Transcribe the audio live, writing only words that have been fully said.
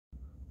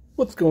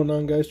What's going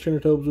on, guys?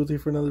 Trainer Tobes with you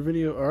for another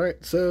video.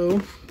 Alright,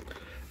 so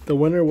the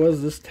winner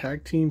was this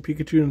Tag Team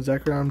Pikachu and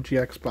Zekrom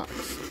GX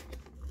box.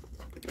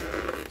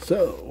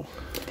 So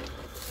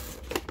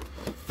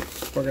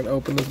we're going to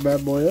open this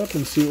bad boy up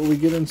and see what we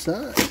get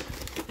inside.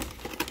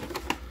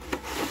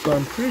 So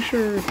I'm pretty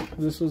sure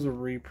this was a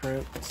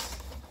reprint.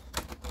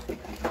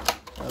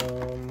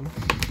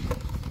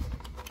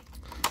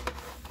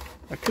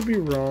 I could be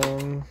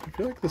wrong. I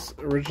feel like this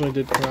originally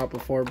did come out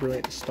before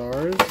Brilliant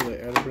Stars. So they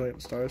added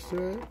Brilliant Stars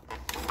to it.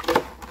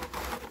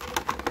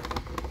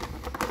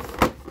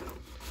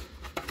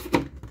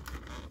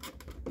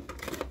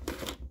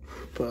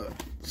 But,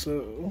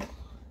 so...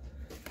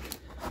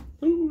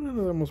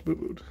 Ooh, I almost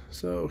boo-booed.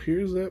 So,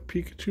 here's that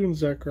Pikachu and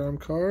Zekrom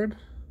card.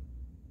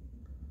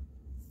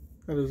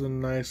 That is a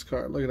nice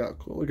card. Look at how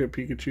cool. Look at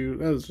Pikachu.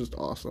 That is just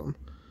awesome.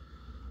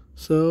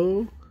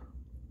 So...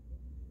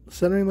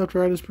 centering left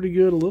right is pretty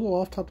good. A little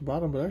off top to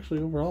bottom, but actually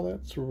overall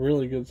that's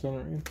really good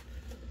centering.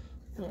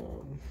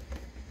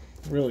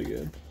 Really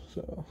good.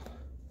 So,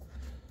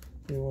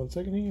 give me 1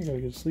 second here. I gotta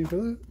get to sleep for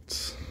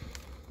that.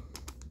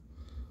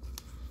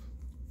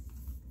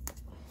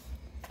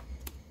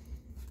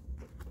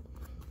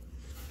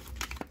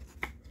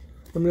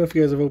 Let me know if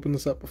you guys have opened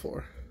this up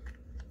before.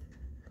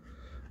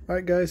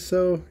 Alright guys,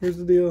 so here's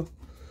the deal.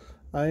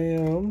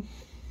 I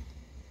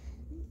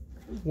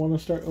want to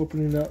start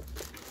opening up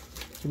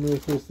some really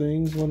cool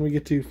things when we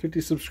get to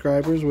 50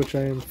 subscribers, which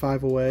I am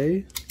 5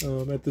 away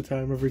at the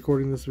time of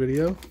recording this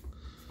video.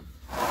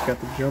 Got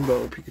the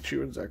Jumbo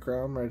Pikachu and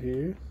Zekrom right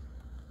here.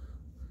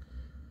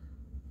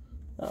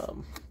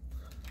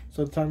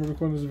 So at the time of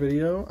recording this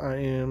video, I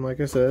am, like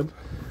I said,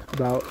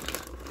 about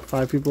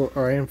 5 people,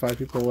 or I am 5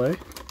 people away.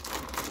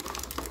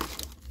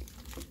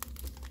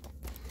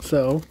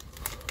 So,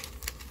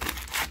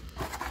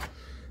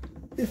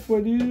 if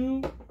we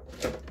do,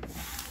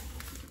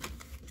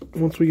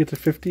 once we get to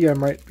 50, I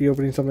might be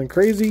opening something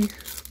crazy.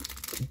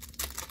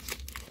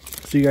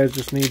 So you guys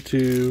just need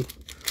to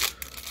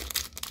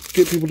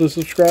get people to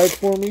subscribe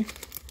for me.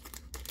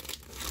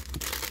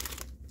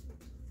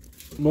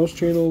 Most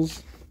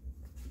channels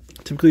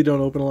typically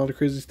don't open a lot of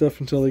crazy stuff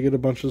until they get a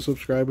bunch of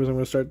subscribers. I'm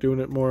going to start doing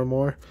it more and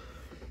more.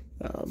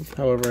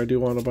 However, I do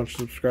want a bunch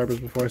of subscribers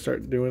before I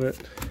start doing it.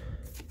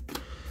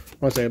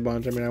 When I say a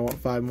bunch, I mean I want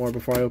 5 more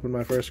before I open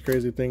my first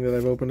crazy thing that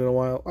I've opened in a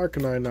while.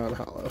 Arcanine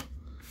non-hollow.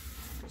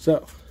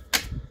 So,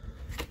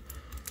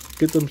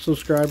 get them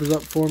subscribers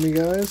up for me,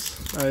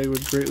 guys. I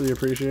would greatly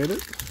appreciate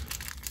it.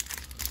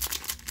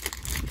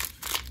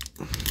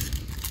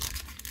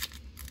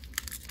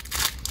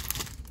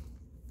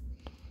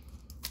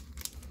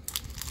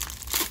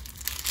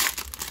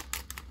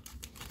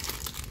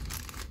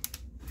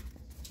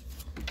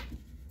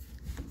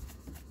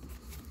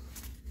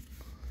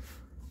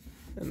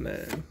 And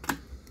then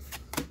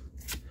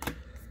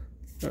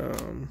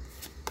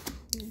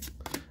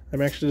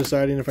I'm actually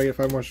deciding if I get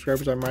 5 more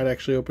subscribers, I might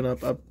actually open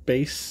up a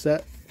base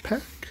set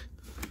pack.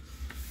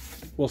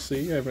 We'll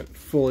see. I haven't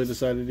fully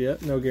decided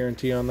yet. No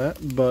guarantee on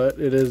that, but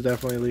it is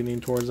definitely leaning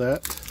towards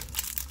that.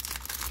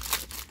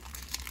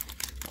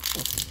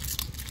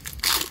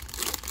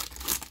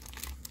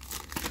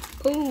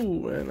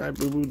 Oh, and I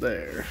boo-booed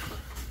there.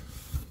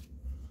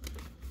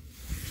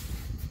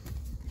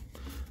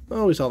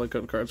 Oh, we saw the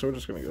code card, so we're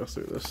just going to go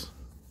through this.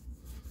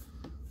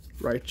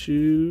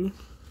 Raichu.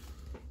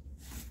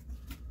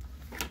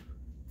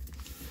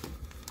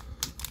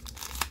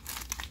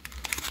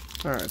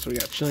 Alright, so we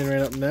got Chilling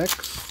Reign up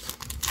next.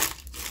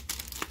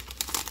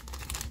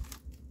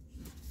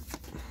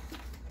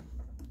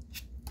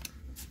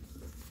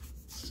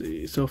 Let's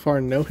see, so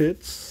far no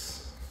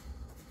hits.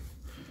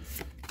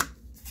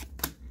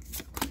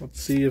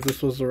 Let's see if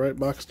this was the right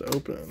box to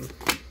open.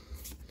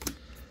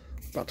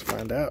 About to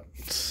find out.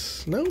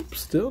 Nope,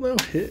 still no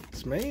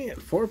hits. Man,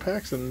 4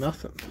 packs and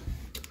nothing.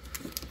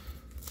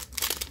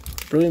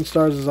 Brilliant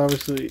Stars is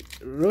obviously...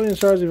 Brilliant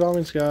Stars,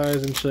 Evolving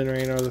Skies, and Chilling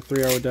Reign are the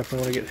 3 I would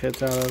definitely want to get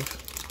hits out of.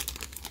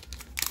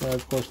 I,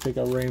 of course, take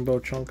a Rainbow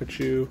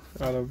Chunkachu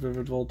out of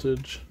Vivid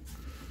Voltage.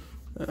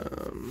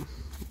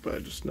 But I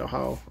just know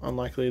how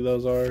unlikely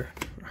those are,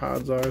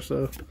 odds are,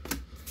 so...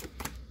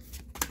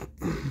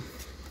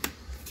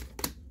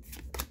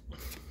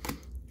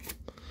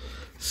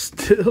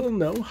 Still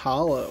no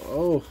hollow.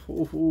 Oh,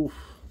 oof, oof.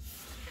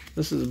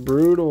 This is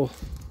brutal.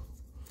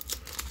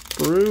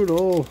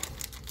 Brutal.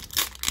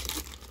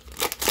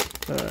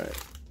 Alright.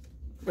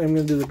 I'm going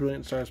to do the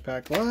Brilliant Stars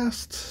pack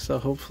last, so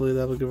hopefully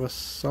that'll give us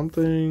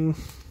something.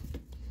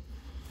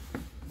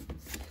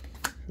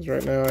 Because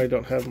right now I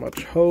don't have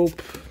much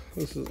hope.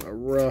 This is a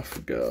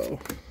rough go.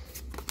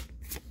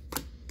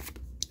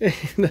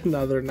 And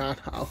another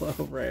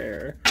non-hollow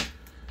rare.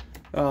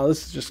 Oh,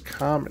 this is just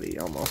comedy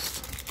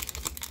almost.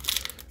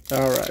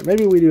 Alright,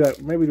 maybe we do have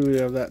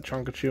that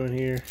Chunkachu in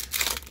here.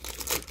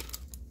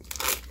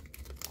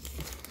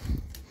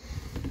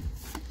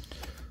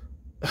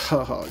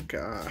 Oh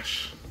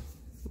gosh.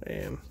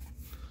 Man.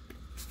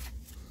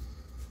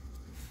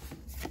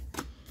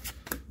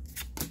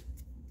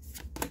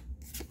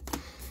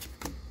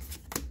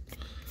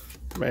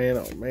 Man,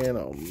 oh man,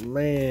 oh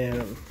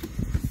man.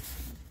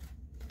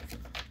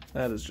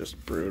 That is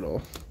just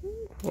brutal.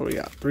 What do we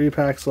got? 3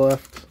 packs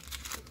left.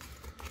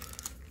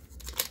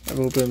 I've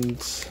opened,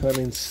 that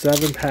means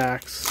 7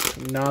 packs.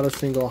 Not a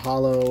single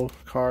holo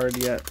card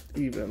yet,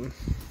 even.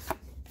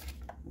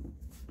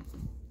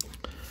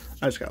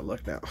 I just gotta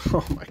look now.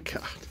 Oh my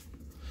god.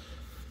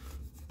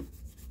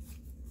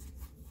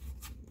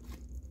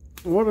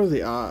 What are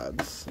the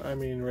odds? I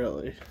mean,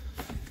 really.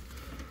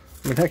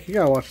 I mean, heck, you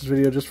gotta watch this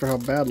video just for how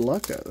bad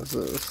luck this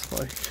is.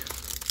 Like,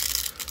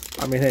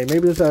 I mean, hey,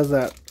 maybe this has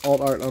that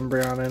alt art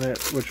Umbreon in it,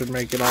 which would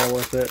make it all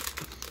worth it.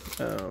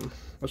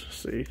 Let's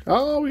just see.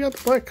 Oh, we got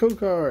the black code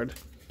card.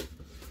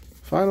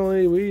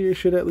 Finally, we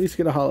should at least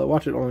get a holo.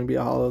 Watch it only be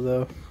a holo,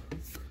 though.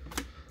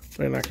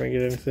 We're not gonna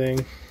get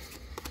anything.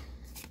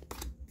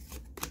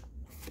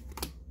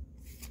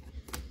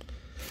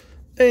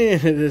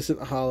 And it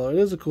isn't a holo. It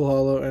is a cool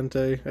holo,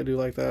 Entei. I do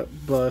like that,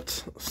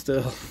 but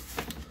still,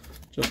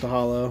 just a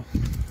holo.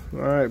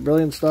 Alright,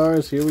 Brilliant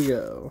Stars, here we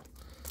go.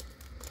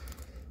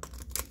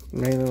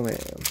 Man, oh man.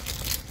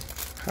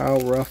 How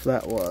rough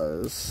that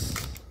was.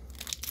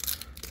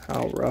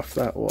 How rough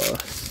that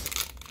was.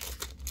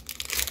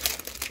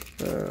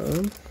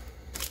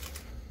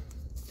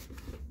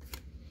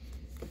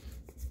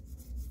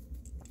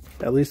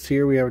 At least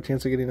here we have a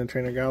chance of getting a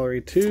Trainer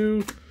Gallery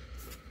 2,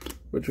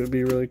 which would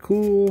be really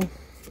cool.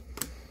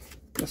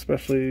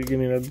 Especially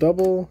getting a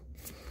double.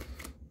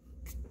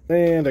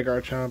 And a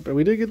Garchomp. And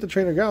we did get the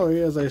Trainer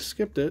Gallery as I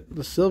skipped it.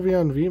 The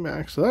Sylveon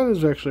VMAX. So that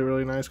is actually a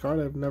really nice card.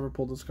 I've never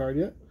pulled this card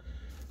yet.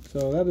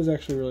 So that is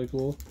actually really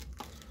cool.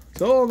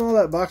 So all in all,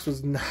 that box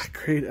was not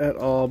great at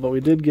all. But we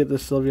did get the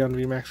Sylveon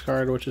VMAX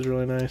card, which is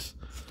really nice.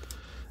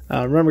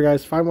 Remember,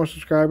 guys, 5 more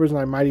subscribers, and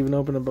I might even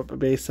open a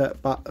base set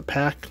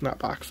pack. Not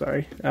box,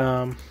 sorry.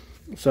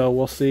 So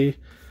we'll see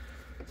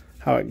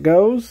how it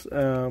goes.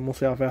 We'll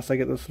see how fast I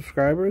get the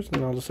subscribers,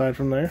 and I'll decide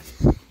from there.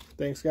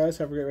 Thanks, guys.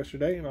 Have a great rest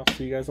of your day, and I'll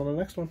see you guys on the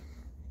next one.